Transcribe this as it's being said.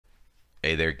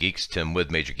Hey there, geeks. Tim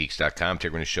with MajorGeeks.com. Today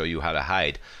we're going to show you how to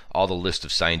hide all the list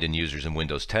of signed in users in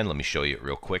Windows 10. Let me show you it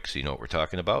real quick so you know what we're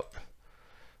talking about.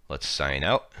 Let's sign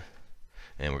out.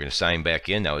 And we're going to sign back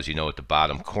in. Now, as you know, at the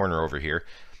bottom corner over here,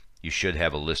 you should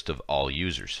have a list of all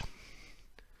users.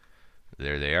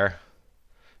 There they are.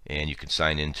 And you can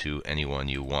sign into anyone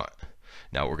you want.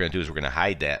 Now, what we're going to do is we're going to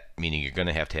hide that, meaning you're going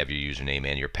to have your username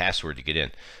and your password to get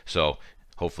in. So,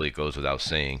 hopefully it goes without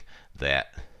saying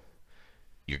that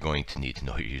you're going to need to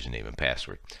know your username and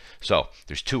password. So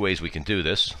there's two ways we can do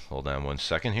this. Hold on one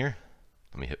second here.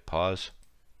 Let me hit pause.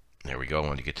 There we go. I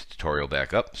want to get the tutorial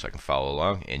back up so I can follow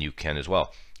along, and you can as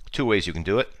well. Two ways you can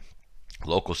do it: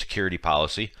 local security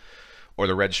policy or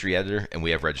the registry editor, and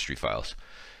we have registry files.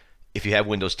 If you have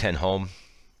Windows 10 Home,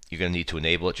 you're going to need to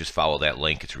enable it. Just follow that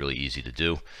link. It's really easy to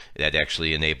do. That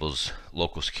actually enables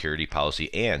local security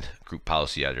policy and group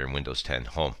policy editor in Windows 10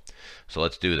 Home. So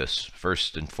let's do this.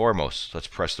 First and foremost, let's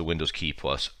press the Windows key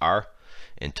plus R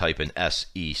and type in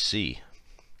secpol.msc.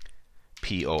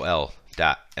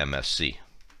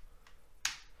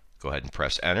 Go ahead and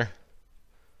press enter.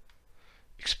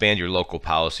 Expand your local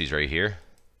policies right here.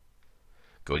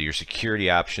 Go to your security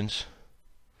options.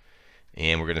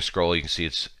 And we're going to scroll. You can see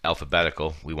it's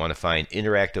alphabetical. We want to find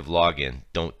interactive login.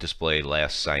 Don't display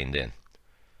last signed in.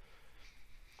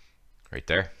 Right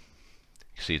there.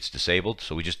 You see it's disabled,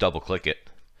 so we just double click it.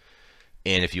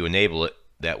 And if you enable it,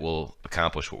 that will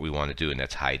accomplish what we want to do, and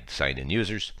that's hide signed in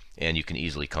users. And you can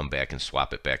easily come back and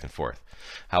swap it back and forth.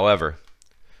 However,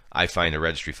 I find the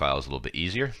registry files a little bit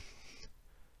easier.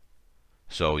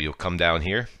 So you'll come down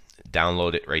here,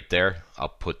 download it right there. I'll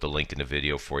put the link in the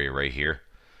video for you right here.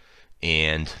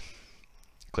 And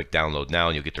click download now,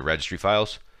 and you'll get the registry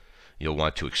files. You'll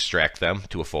want to extract them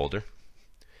to a folder.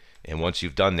 And once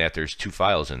you've done that, there's two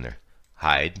files in there: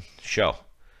 hide, show.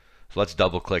 So let's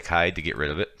double click hide to get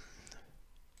rid of it.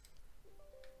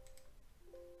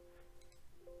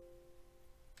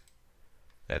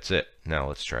 That's it. Now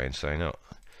let's try and sign out.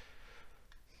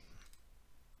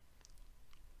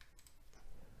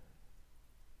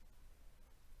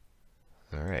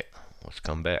 Alright, let's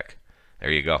come back. There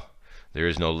you go. There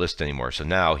is no list anymore. So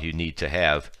now you need to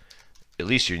have at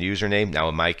least your username. Now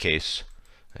in my case,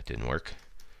 that didn't work.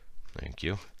 Thank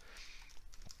you.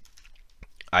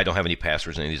 I don't have any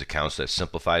passwords in any of these accounts. That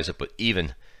simplifies it. But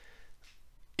even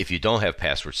if you don't have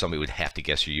passwords, somebody would have to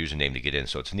guess your username to get in.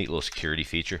 So it's a neat little security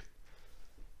feature.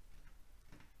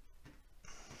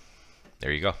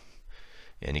 There you go.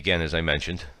 And again, as I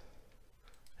mentioned,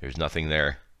 there's nothing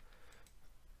there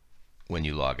when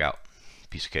you log out.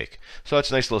 Piece of cake. So that's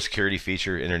a nice little security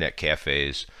feature. Internet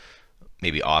cafes,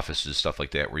 maybe offices, stuff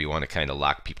like that, where you want to kind of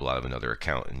lock people out of another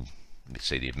account, and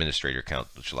say the administrator account,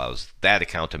 which allows that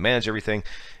account to manage everything.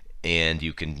 And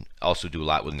you can also do a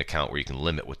lot with an account where you can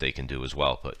limit what they can do as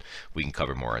well, but we can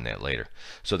cover more on that later.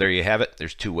 So there you have it.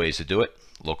 There's two ways to do it: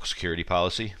 local security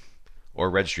policy or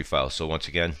registry files. So once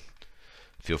again,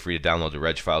 feel free to download the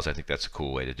reg files. I think that's a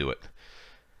cool way to do it.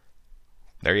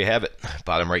 There you have it.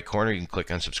 Bottom right corner, you can click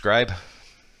on subscribe.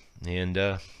 And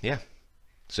yeah,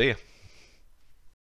 see ya.